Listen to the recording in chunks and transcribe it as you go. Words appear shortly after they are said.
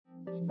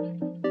Hello,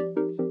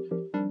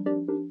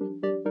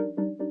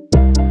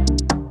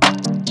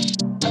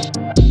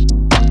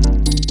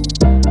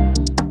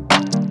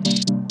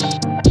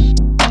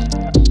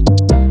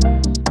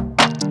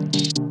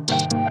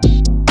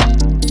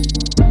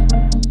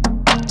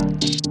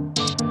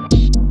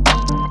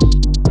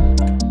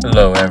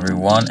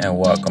 everyone, and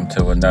welcome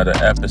to another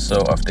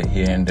episode of the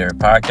Here and There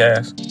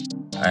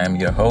podcast. I am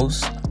your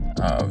host,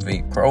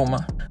 V.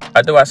 Kromah.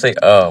 Why do I say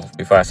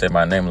before I say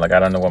my name? Like, I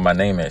don't know what my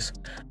name is.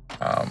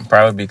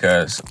 Probably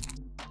because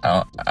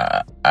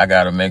I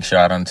gotta make sure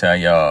I don't tell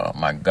y'all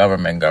my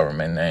government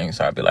name.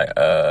 So I'll be like,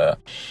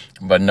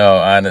 But no,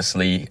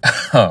 honestly,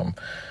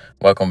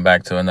 welcome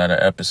back to another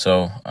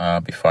episode.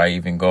 Before I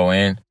even go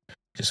in,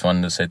 just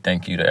wanted to say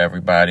thank you to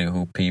everybody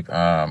who peeped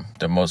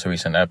the most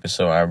recent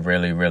episode. I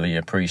really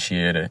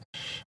appreciate it.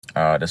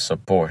 The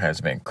support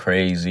has been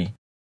crazy,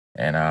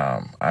 and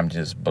I'm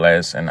just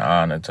blessed and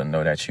honored to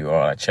know that you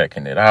all are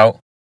checking it out.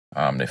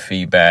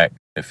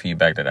 The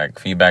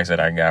feedbacks that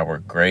I got were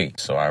great,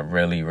 so I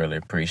really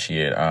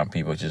appreciate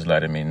people just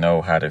letting me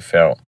know how they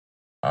felt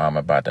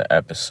about the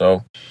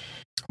episode.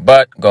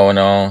 But going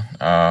on,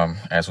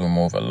 as we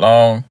move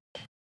along,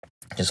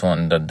 just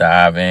wanted to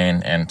dive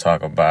in and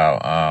talk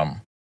about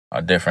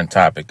a different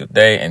topic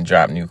today and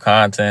drop new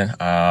content.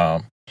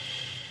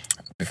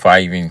 Before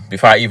I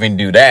even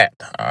do that,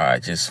 I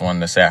just wanted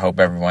to say I hope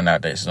everyone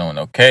out there is doing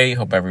okay.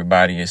 Hope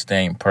everybody is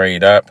staying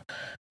prayed up,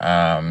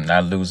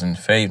 not losing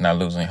faith, not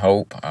losing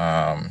hope,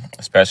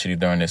 especially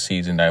during the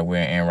season that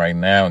we're in right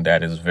now.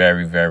 That is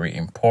very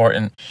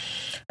important.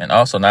 And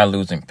also not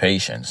losing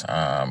patience,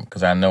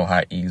 because I know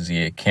how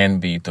easy it can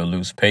be to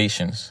lose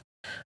patience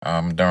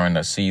during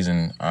the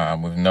season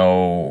with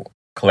no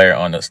clear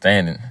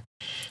understanding.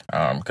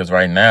 Because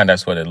right now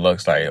that's what it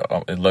looks like.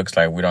 It looks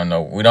like we don't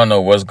know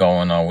what's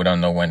going on. We don't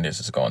know when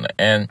this is going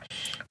to end.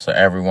 So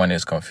everyone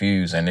is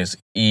confused, and it's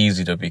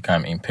easy to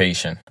become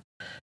impatient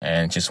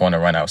and just want to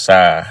run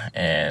outside.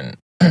 And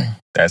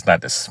that's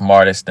not the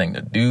smartest thing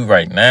to do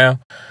right now.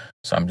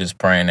 So I'm just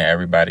praying that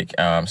everybody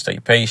stay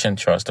patient,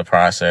 trust the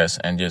process,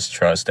 and just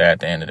trust that at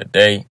the end of the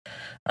day,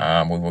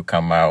 we will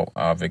come out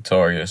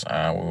victorious.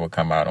 We will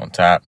come out on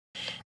top.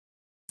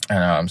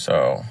 And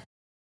so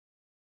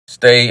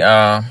stay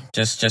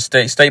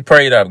stay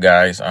prayed up,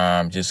 guys.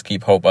 Just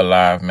keep hope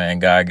alive, man.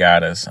 God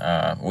got us.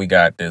 We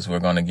got this. We're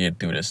gonna get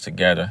through this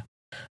together.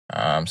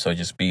 So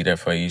just be there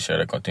for each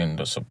other. Continue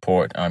to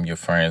support your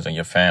friends and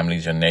your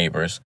families, your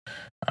neighbors,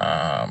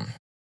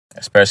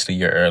 especially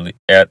your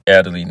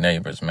elderly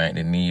neighbors, man.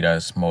 They need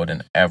us more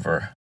than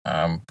ever.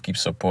 Keep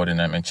supporting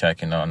them and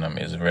checking on them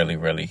is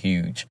really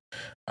huge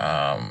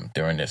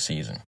during this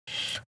season.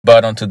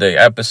 But on today's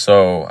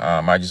episode,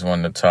 I just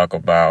wanted to talk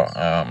about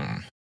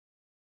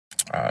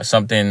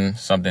something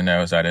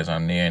else that is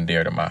near and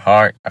dear to my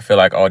heart. I feel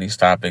like all these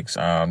topics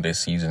this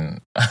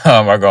season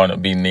are going to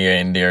be near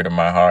and dear to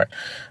my heart,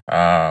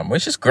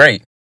 which is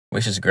great.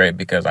 Because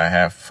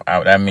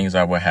that means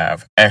I will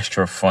have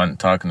extra fun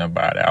talking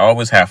about it. I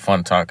always have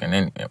fun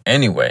talking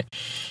anyway,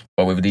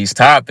 but with these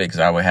topics,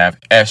 I will have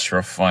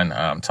extra fun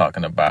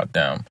talking about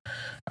them.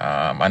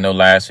 I know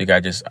last week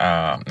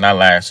not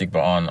last week,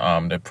 but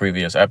on the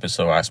previous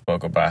episode, I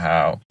spoke about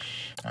how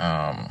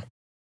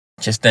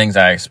just things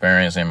I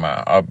experienced in my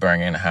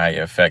upbringing, how it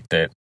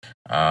affected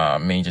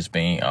me just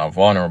being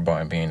vulnerable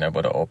and being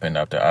able to open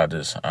up to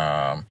others.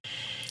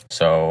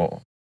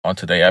 So on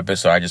today's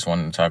episode, I just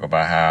wanted to talk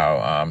about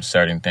how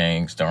certain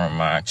things during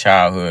my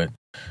childhood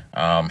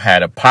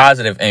had a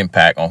positive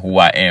impact on who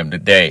I am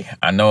today.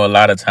 I know a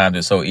lot of times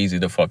it's so easy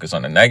to focus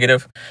on the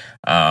negative,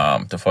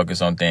 to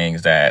focus on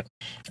things that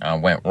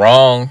went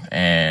wrong.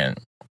 And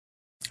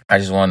I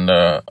just wanted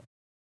to,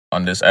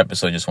 on this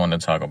episode, just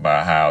wanted to talk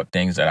about how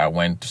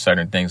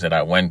certain things that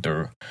I went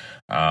through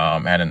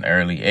at an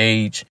early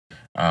age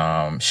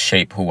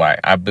shape who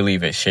I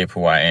believe it shaped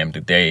who I am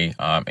today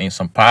in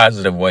some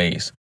positive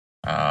ways.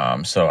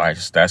 So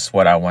that's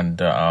what I wanted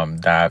to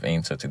dive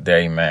into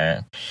today,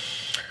 man.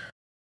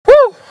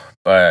 Woo!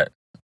 But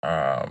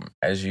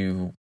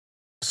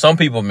some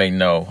people may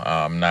know,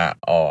 not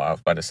all. I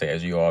was about to say,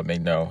 as you all may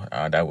know,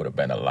 that would have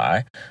been a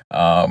lie.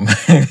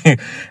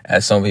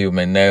 As some people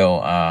may know,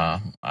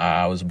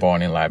 I was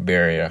born in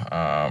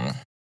Liberia.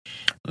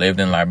 Lived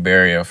in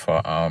Liberia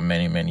for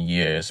many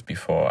years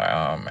before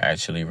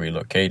actually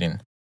relocating.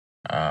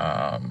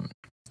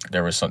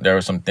 There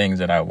were some things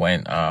that I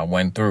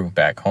went through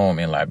back home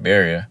in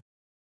Liberia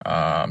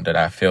that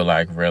I feel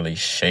like really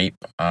shape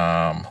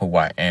who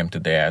I am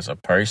today as a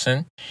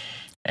person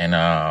and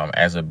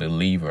as a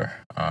believer.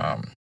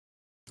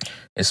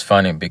 It's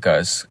funny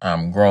because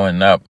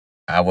growing up,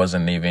 I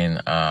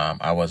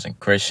wasn't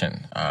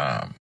Christian.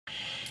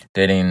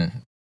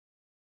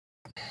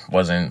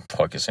 Wasn't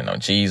focusing on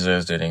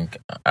Jesus. I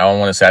don't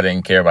want to say I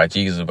didn't care about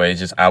Jesus, but it's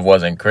just I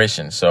wasn't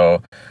Christian.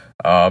 So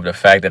the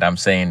fact that I'm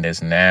saying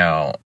this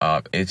now,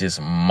 it's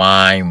just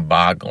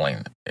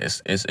mind-boggling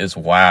it's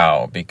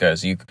wild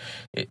because it,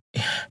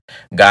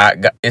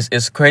 God,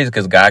 it's crazy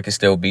because God can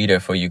still be there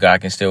for you.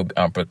 God can still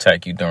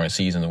protect you during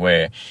seasons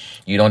where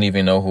you don't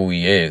even know who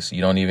He is.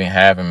 You don't even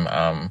have Him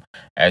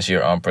as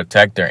your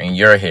protector in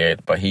your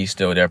head, but He's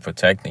still there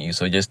protecting you.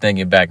 So just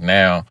thinking back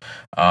now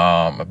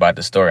about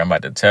the story I'm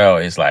about to tell,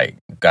 it's like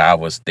God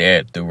was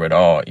there through it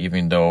all,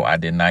 even though I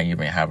did not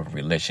even have a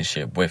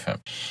relationship with Him.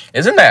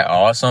 Isn't that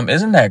awesome?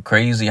 Isn't that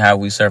crazy how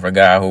we serve a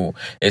God who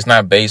it's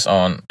not based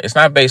on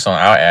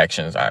our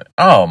actions.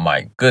 Oh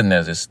my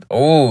goodness,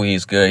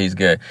 He's good, He's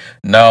good.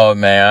 No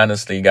man,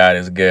 honestly, God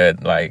is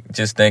good. Like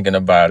just thinking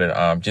about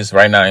it, just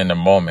right now in the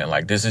moment,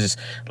 like this is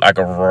like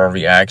a raw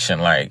reaction.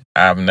 Like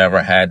I've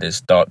never had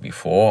this thought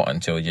before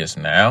until just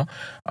now.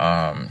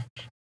 Um,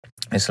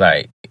 it's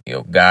like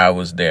God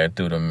was there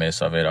through the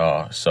midst of it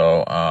all.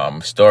 So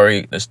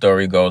the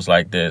story goes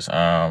like this.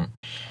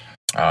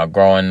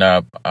 Growing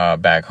up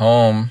back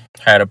home,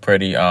 had a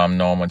pretty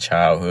normal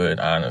childhood,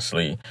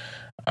 honestly.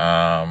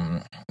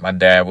 My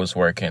dad was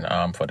working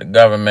for the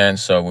government,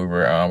 so we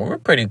were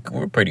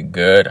pretty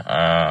good.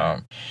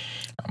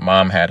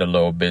 Mom had a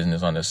little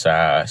business on the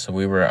side, so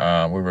we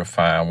were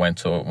fine. Went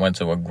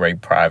to a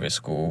great private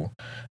school.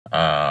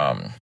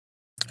 Um,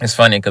 it's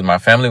funny because my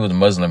family was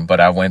Muslim, but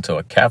I went to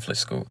a Catholic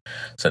school,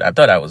 so I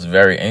thought that was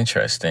very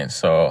interesting.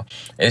 So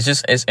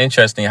it's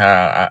interesting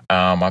how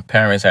my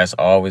parents has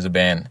always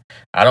been.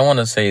 I don't want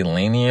to say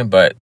lenient,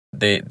 but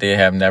they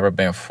have never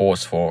been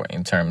forceful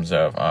in terms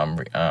of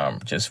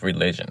just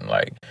religion,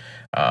 like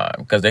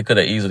because they could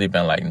have easily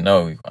been like,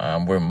 no,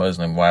 we're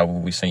Muslim, why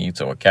would we send you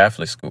to a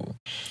Catholic school?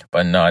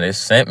 But no, they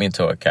sent me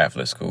to a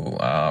Catholic school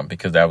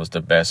because that was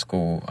the best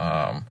school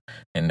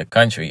in the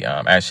country.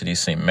 Actually,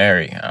 St.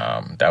 Mary,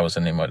 that was the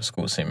name of the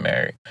school, St.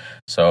 Mary.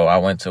 So I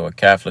went to a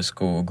Catholic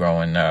school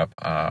growing up,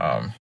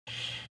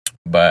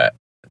 but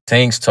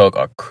things took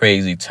a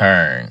crazy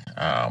turn.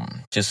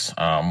 Just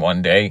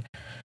one day,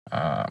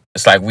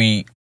 it's like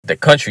the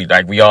country,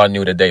 like we all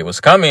knew the day was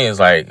coming. It's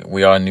like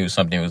we all knew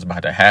something was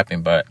about to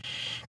happen, but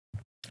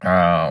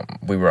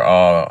we were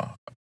all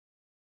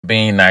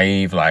being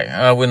naive, like,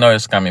 oh, we know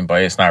it's coming,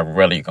 but it's not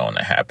really going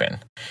to happen.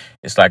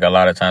 It's like a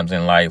lot of times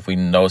in life, we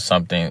know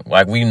something,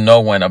 like we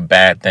know when a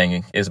bad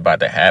thing is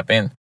about to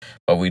happen,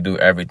 but we do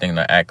everything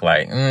to act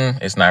like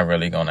it's not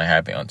really going to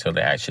happen until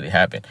it actually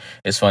happen.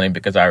 It's funny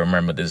because I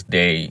remember this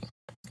day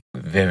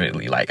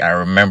vividly. Like I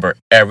remember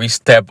every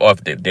step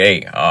of the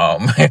day.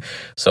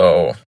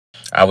 So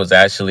I was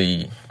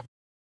actually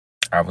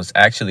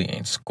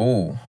in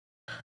school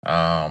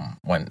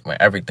when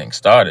everything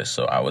started.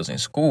 So I was in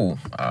school.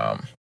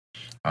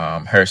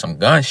 Heard some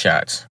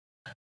gunshots.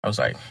 I was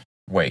like,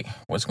 wait,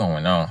 what's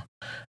going on?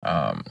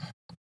 Um,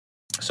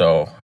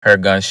 so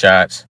heard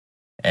gunshots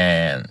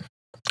and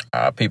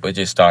people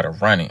just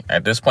started running.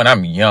 At this point,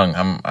 I'm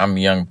young. I'm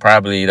young,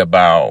 probably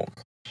about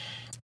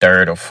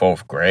third or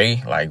fourth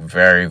grade, like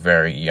very,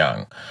 very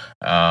young.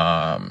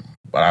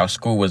 But our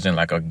school was in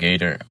like a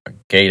gated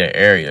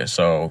area,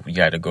 so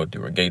you had to go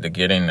through a gate to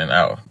get in and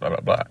out, blah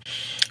blah blah.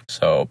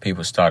 So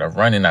people started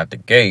running out the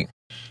gate.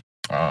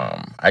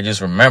 I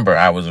just remember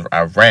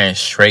I ran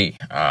straight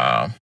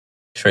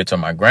to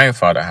my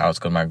grandfather's house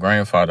because my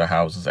grandfather's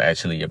house was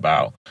actually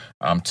about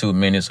 2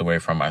 minutes away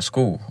from my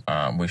school,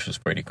 which was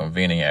pretty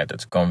convenient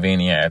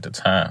at the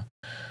time.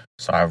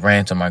 So I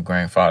ran to my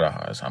grandfather's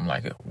house. I'm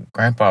like,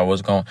 Grandpa,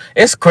 what's going?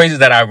 It's crazy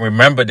that I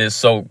remember this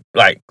so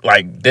like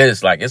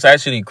this. Like it's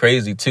actually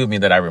crazy to me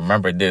that I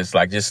remember this.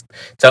 Like just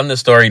telling the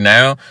story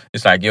now,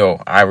 it's like,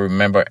 yo, I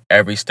remember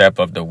every step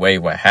of the way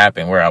what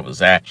happened, where I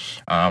was at.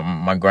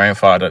 My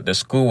grandfather, the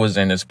school was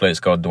in this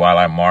place called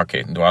Dwala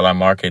Market. Dwala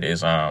Market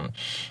is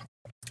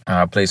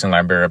place in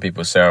Liberia.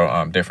 People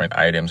sell different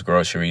items,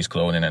 groceries,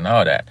 clothing, and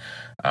all that.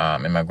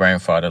 And my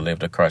grandfather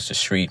lived across the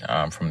street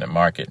from the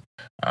market.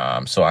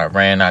 So I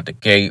ran out the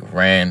gate,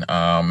 made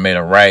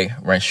a right,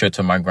 ran straight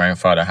to my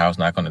grandfather's house,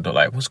 knocked on the door,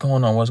 like, what's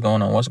going on? What's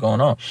going on? What's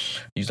going on?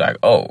 He's like,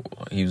 oh,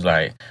 he was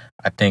like,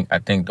 I think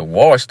the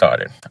war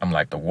started. I'm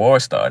like, the war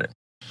started.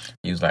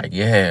 He was like,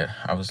 yeah.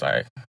 I was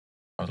like,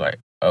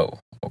 oh,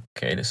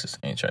 okay, this is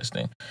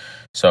interesting.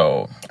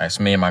 So as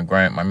me and my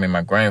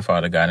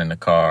grandfather got in the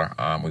car,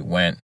 we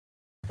went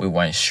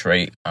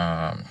straight.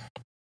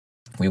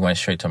 We went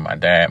straight to my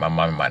mom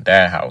and my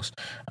dad's house,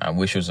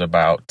 which was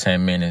about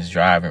 10 minutes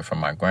driving from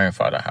my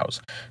grandfather's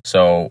house.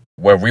 So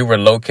where we were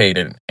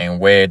located and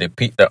where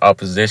the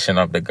opposition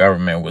of the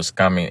government was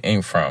coming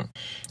in from,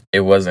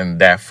 it wasn't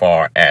that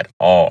far at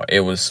all.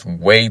 It was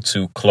way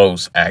too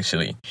close,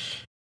 actually.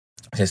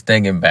 Just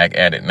thinking back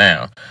at it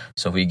now.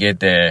 So we get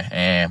there,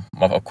 and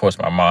of course,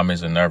 my mom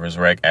is a nervous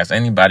wreck, as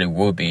anybody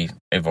would be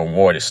if a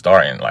war is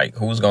starting. Like,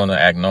 who's going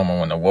to act normal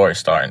when the war is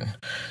starting?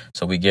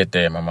 So we get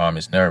there, my mom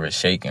is nervous,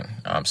 shaking,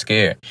 I'm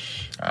scared.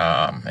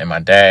 And my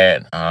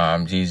dad,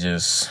 he's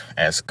just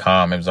as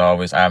calm as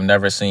always. I've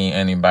never seen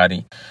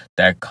anybody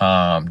that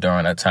calm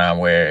during a time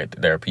where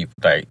there are people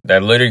like there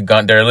are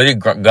literally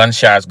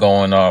gunshots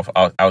going off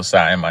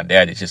outside, and my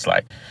dad is just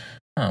like,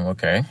 oh,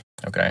 okay.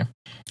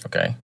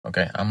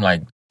 I'm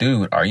like,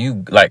 dude, are you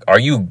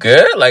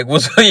good? Like,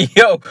 what's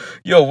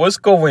yo, what's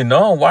going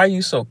on? Why are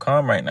you so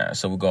calm right now?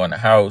 So we go in the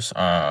house.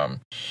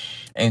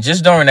 And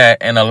just during that,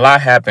 and a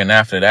lot happened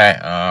after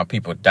that.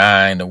 People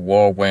dying. The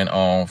war went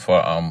on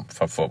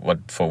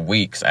for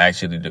weeks. I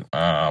actually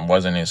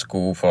wasn't in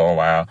school for a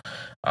while.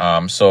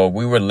 So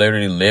we were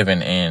literally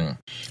living in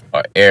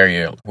an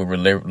area. We were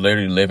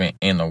literally living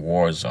in a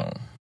war zone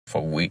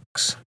for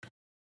weeks.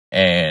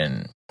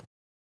 And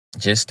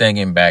just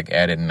thinking back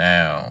at it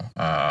now,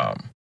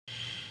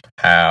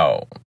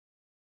 how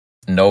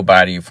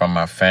nobody from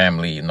my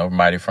family,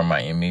 nobody from my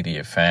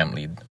immediate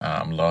family,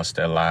 lost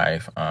their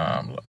life.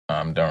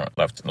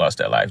 Lost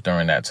their life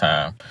during that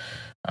time.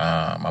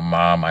 My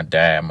mom, my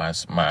dad, my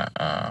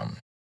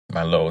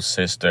little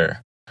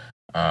sister.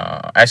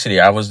 Actually,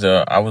 I was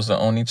the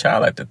only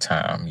child at the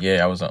time.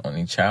 Yeah, I was the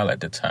only child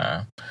at the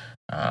time.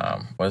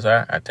 Was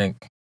I? I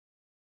think.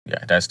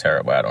 Yeah, that's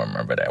terrible. I don't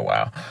remember that.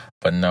 Wow.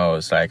 But no,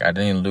 it's like I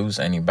didn't lose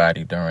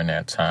anybody during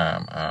that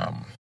time.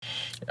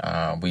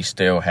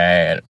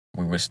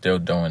 We were still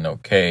doing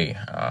okay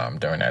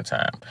during that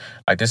time.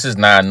 Like, this is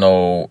not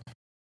no,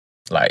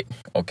 like,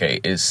 okay,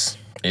 it's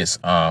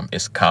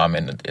calm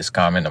in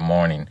the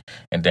morning,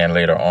 and then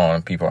later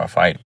on people are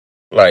fighting.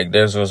 Like,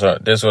 this was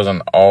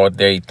an all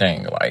day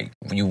thing. Like,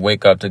 you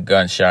wake up to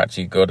gunshots,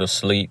 you go to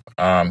sleep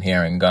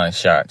hearing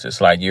gunshots.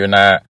 It's like you're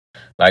not,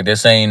 like,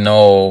 this ain't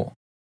no,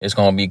 it's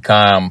gonna be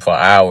calm for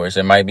hours.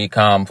 It might be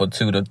calm for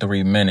 2 to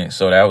 3 minutes.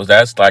 So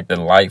that's like the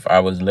life I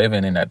was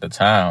living in at the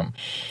time.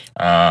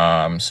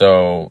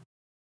 So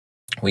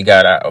we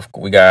got out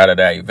of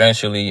that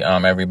eventually.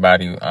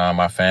 Everybody,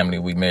 my family,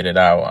 we made it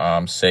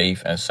out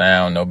safe and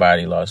sound.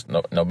 Nobody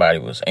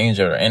was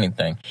injured or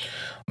anything.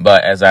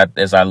 But as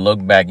I look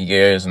back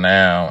years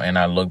now, and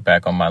I look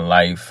back on my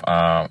life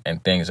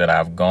and things that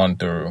I've gone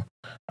through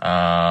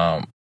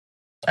um,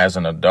 as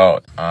an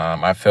adult,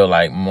 I feel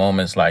like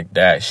moments like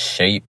that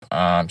shape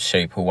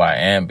who I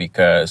am,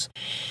 because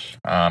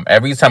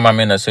every time I'm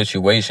in a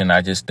situation,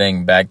 I just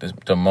think back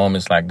to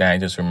moments like that. I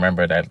just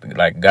remember that,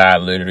 like,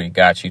 God literally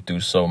got you through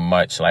so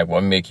much. Like,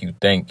 what make you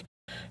think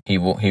he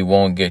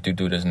won't get you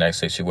through this next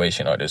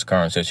situation or this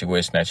current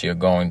situation that you're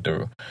going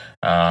through?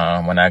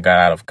 When I got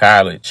out of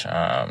college,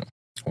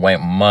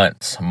 went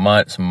months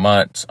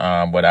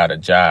without a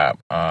job.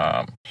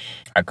 I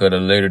could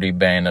have literally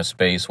been in a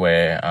space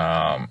where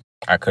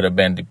I could have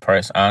been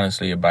depressed,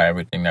 honestly, about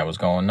everything that was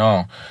going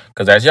on.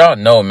 Because as y'all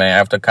know, man,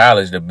 after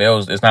college, the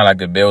bills, it's not like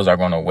the bills are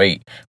going to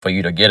wait for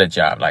you to get a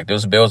job. Like,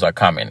 those bills are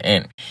coming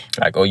in.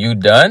 Like, oh, you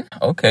done?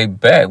 Okay,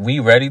 bet. We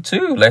ready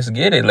too. Let's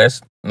get it.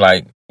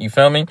 Like, you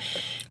feel me?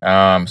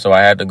 So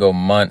I had to go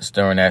months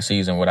during that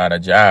season without a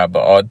job.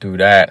 But all through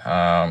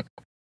that,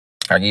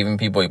 like, even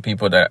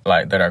people that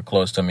are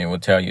close to me will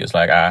tell you, it's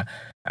like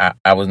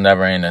I was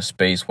never in a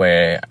space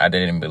where I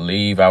didn't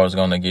believe I was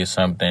going to get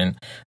something.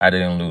 I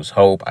didn't lose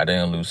hope. I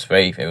didn't lose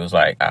faith. It was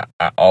like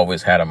I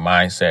always had a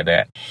mindset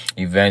that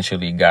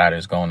eventually God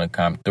is going to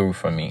come through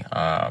for me.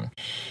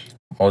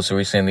 Most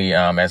recently,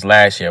 as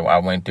last year, I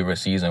went through a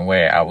season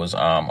where I was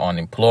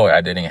unemployed. I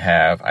didn't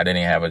have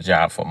a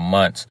job for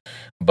months,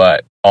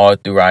 but all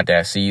throughout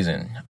that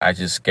season, I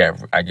just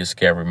kept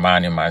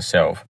reminding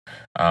myself,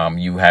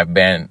 you have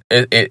been.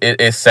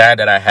 It's sad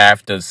that I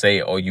have to say,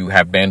 oh, you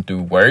have been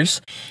through worse.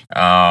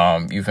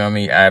 You feel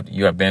me?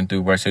 You have been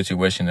through worse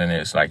situations than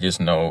this. Like, just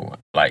know,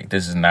 like,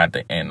 this is not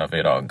the end of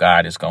it all.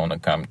 God is going to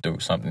come through.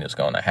 Something is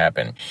going to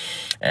happen,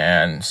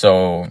 and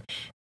so.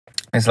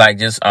 It's like,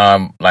 just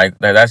like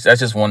that's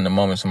just one of the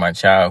moments of my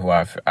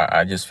childhood.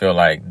 I just feel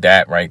like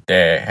that right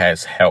there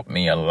has helped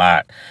me a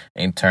lot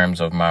in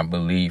terms of my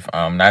belief.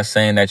 Not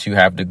saying that you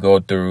have to go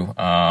through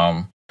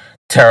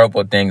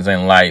terrible things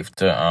in life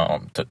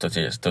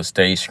to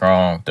stay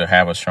strong, to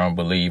have a strong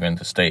belief, and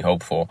to stay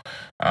hopeful.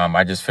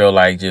 I just feel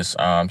like just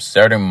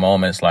certain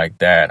moments like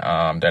that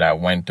that I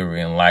went through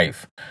in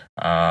life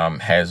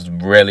has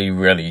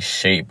really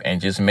shaped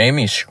and just made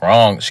me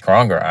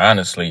stronger.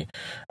 Honestly,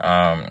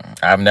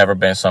 I've never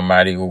been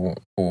somebody who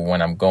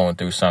when I'm going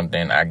through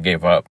something, I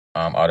give up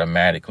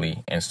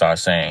automatically and start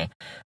saying,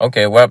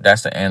 okay, well,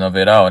 that's the end of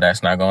it all.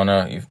 That's not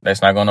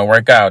gonna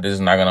work out. This is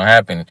not gonna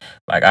happen.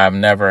 Like, I've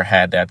never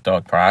had that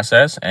thought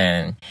process,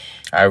 and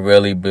I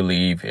really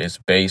believe it's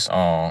based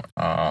on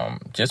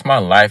just my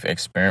life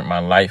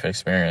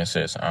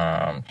experiences,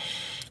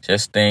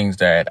 just things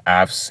that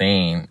I've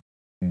seen.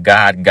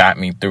 God got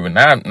me through,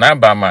 not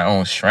by my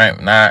own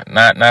strength, not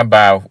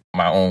by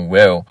my own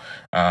will,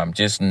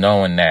 just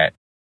knowing that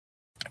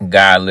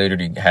God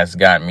literally has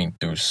gotten me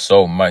through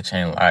so much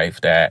in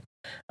life that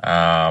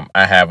I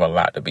have a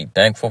lot to be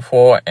thankful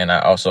for, and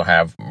I also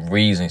have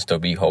reasons to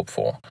be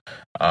hopeful,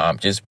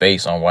 just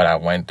based on what I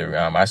went through.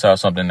 I saw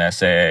something that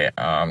said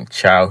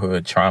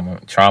childhood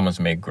traumas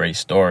make great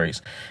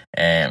stories,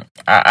 and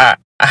I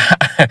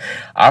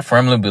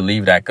firmly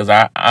believe that, because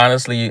I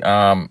honestly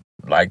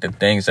like the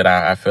things that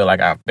I feel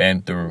like I've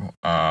been through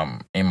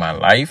in my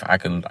life, I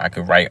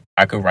could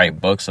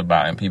write books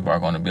about, and people are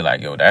going to be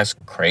like, yo, that's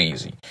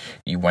crazy,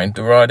 you went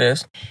through all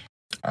this.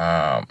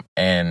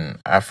 And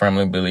I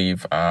firmly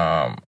believe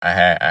I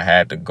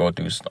had to go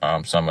through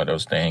some of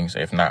those things,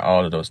 if not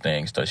all of those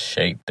things, to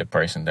shape the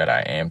person that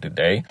I am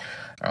today.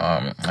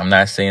 I'm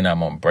not saying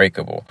I'm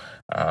unbreakable,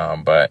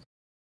 but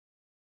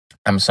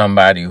I'm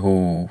somebody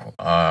who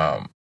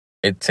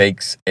it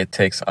takes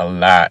a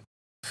lot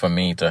for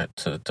me to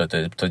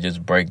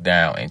just break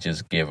down and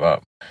just give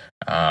up.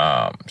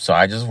 So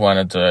I just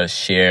wanted to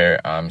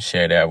share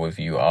that with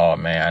you all,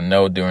 man. I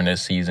know during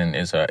this season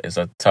is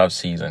a tough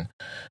season.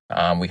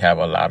 We have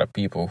a lot of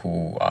people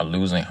who are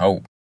losing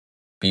hope.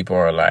 People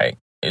are like,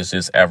 is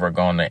this ever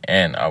going to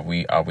end? Are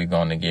we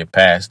going to get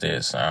past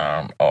this?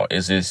 Or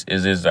is this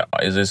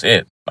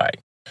it?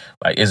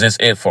 Like is this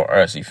it for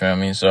us? You feel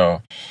me?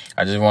 So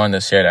I just wanted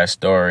to share that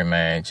story,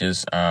 man.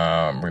 Just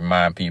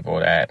remind people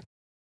that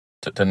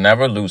to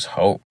never lose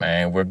hope,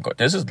 man.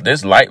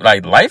 This life,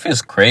 like life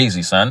is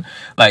crazy, son.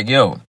 Like,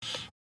 yo,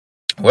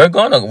 we're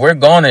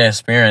gonna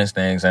experience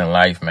things in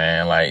life,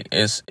 man. Like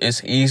it's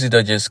easy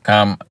to just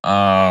come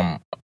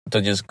to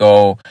just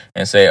go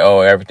and say, oh,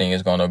 everything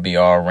is gonna be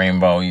all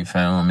rainbow. You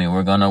feel me?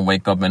 We're gonna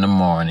wake up in the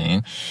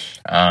morning.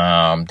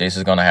 This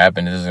is gonna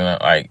happen. This is gonna,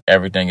 like,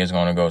 everything is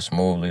gonna go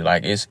smoothly.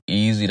 Like, it's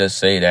easy to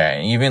say that,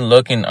 and even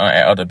looking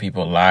at other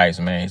people's lives,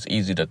 man. It's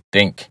easy to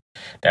think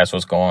that's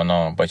what's going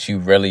on, but you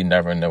really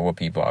never know what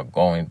people are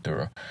going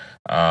through.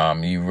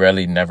 You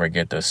really never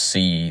get to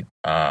see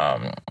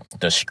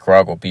the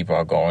struggle people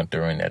are going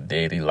through in their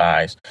daily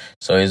lives.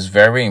 So it's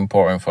very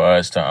important for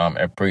us to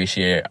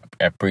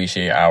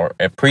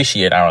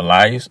appreciate our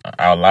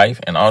life,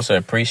 and also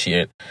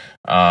appreciate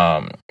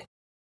um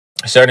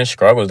certain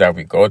struggles that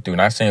we go through.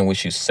 Not saying we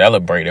should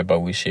celebrate it,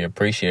 but we should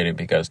appreciate it,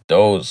 because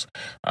those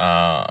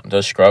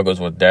struggles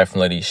will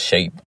definitely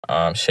shape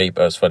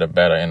us for the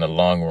better in the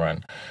long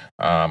run.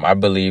 I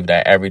believe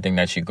that everything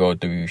that you go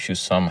through, you should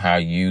somehow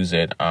use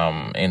it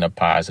in a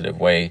positive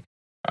way.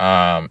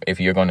 If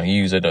you're going to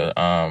use it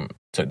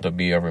to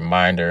be a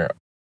reminder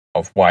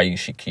of why you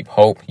should keep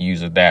hope,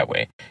 use it that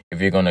way. If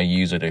you're going to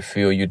use it to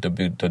fuel you to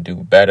do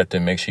better, to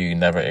make sure you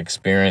never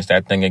experience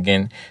that thing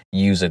again,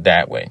 use it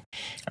that way.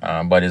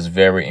 But it's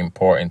very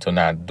important to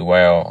not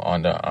dwell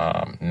on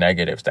the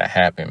negatives that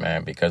happen,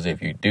 man, because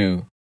if you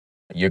do,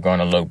 you're going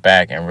to look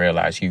back and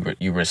realize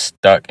you were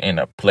stuck in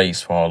a place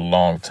for a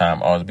long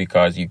time, all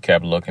because you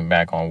kept looking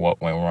back on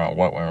what went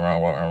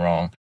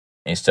wrong,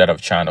 instead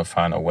of trying to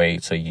find a way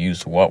to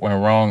use what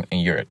went wrong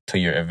to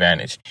your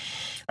advantage.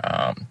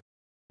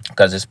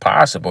 Because it's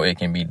possible it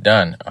can be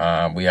done.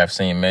 We have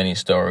seen many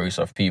stories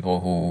of people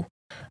who,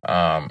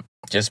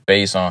 just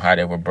based on how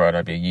they were brought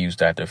up, they use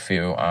that to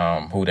feel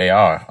who they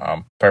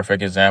are.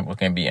 Perfect example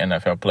can be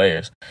NFL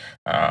players.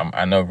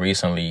 I know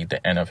recently the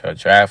NFL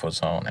draft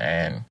was on,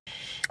 and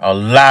a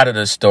lot of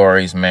the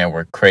stories, man,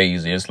 were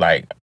crazy. It's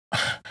like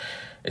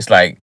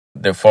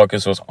the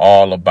focus was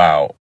all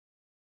about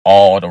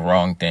all the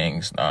wrong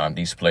things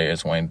these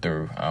players went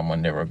through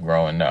when they were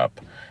growing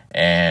up.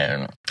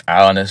 And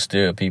I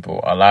understood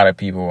a lot of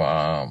people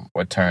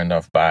were turned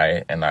off by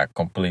it, and I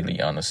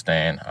completely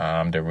understand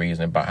the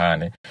reason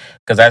behind it.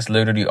 Because that's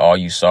literally all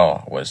you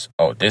saw was,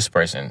 oh, this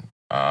person,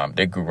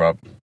 they grew up,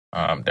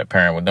 their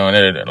parent was doing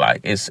it.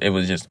 Like, it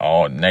was just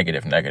all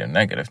negative, negative,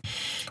 negative.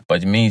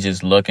 But me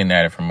just looking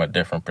at it from a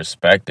different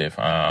perspective,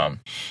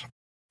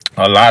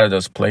 a lot of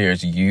those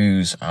players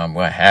use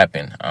what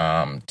happened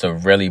to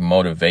really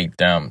motivate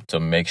them to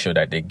make sure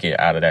that they get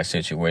out of that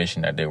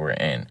situation that they were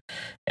in.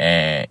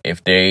 And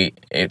if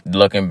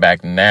looking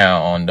back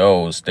now on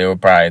those, they will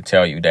probably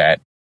tell you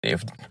that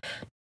if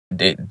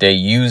they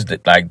used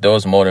it, like,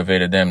 those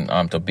motivated them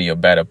to be a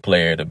better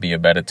player, to be a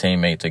better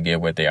teammate, to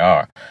get what they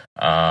are.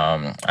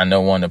 I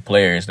know one of the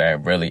players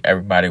that really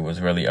everybody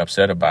was really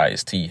upset about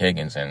is T.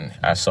 Higgins, and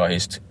I saw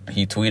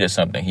he tweeted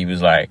something. He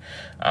was like,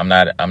 I'm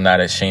not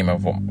ashamed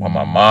of what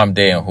my mom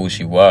did and who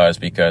she was,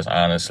 because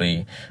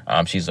honestly,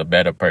 she's a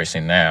better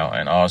person now.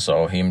 And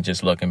also, him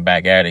just looking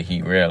back at it,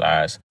 he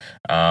realized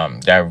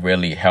that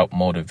really helped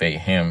motivate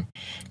him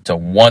to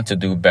want to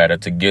do better,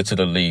 to get to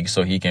the league,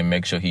 so he can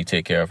make sure he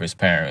take care of his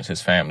parents,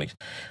 his families.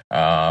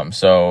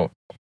 So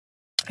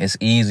it's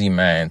easy,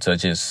 man, to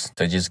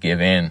just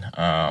give in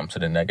to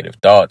the negative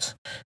thoughts,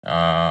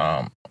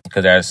 because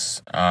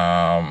that's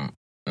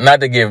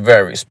not to get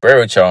very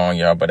spiritual on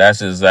y'all, but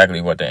that's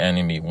exactly what the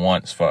enemy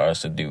wants for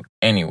us to do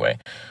anyway.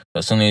 So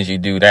as soon as you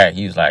do that,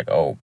 he's like,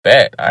 oh,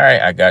 bet, all right,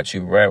 I got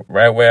you right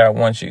where I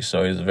want you.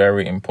 So it's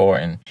very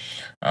important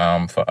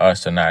for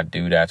us to not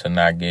do that, to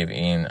not give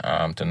in,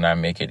 to not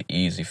make it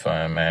easy for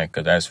him, man,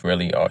 because that's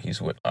really all he's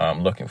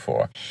looking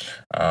for.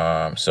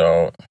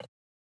 So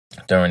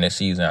during this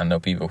season, I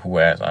know people who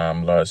have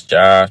lost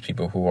jobs,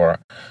 people who are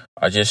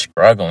just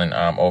struggling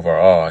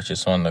overall. I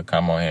just wanted to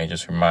come on here and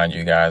just remind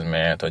you guys,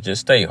 man, to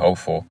just stay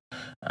hopeful,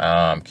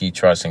 keep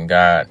trusting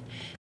God.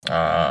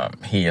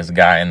 He has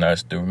gotten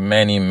us through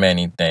many,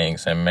 many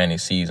things and many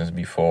seasons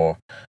before.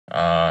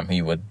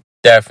 He would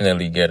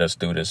definitely get us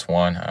through this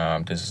one.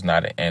 This is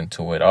not an end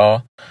to it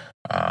all.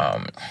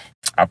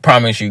 I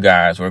promise you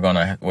guys, we're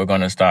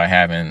gonna start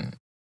having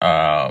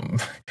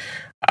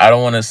I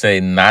don't want to say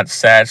not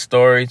sad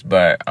stories,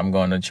 but I'm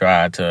going to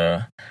try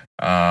to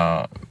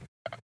uh,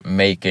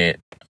 make it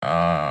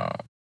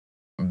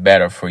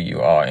better for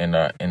you all in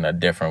a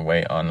different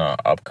way on the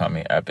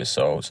upcoming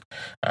episodes.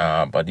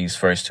 But these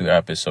first two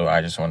episodes,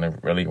 I just want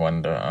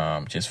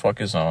to just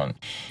focus on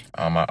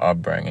my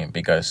upbringing,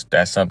 because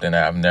that's something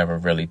that I've never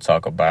really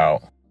talked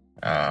about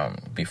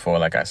before.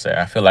 Like I said,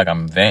 I feel like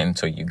I'm venting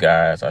to you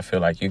guys. I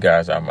feel like you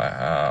guys are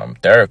my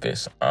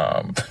therapist,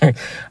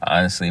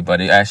 honestly.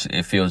 But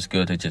it feels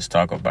good to just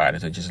talk about it,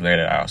 to just let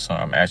it out. So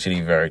I'm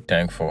actually very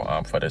thankful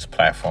for this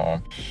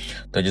platform,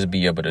 to just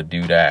be able to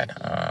do that.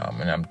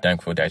 And I'm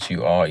thankful that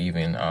you all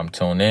even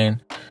tune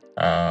in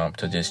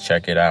to just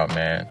check it out,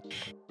 man.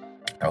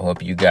 I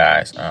hope you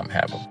guys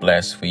have a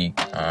blessed week.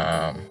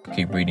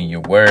 Keep reading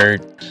your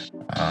word,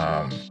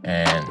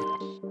 and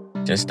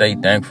just stay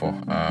thankful.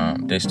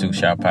 This too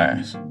shall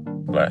pass.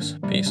 Bless.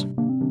 Peace.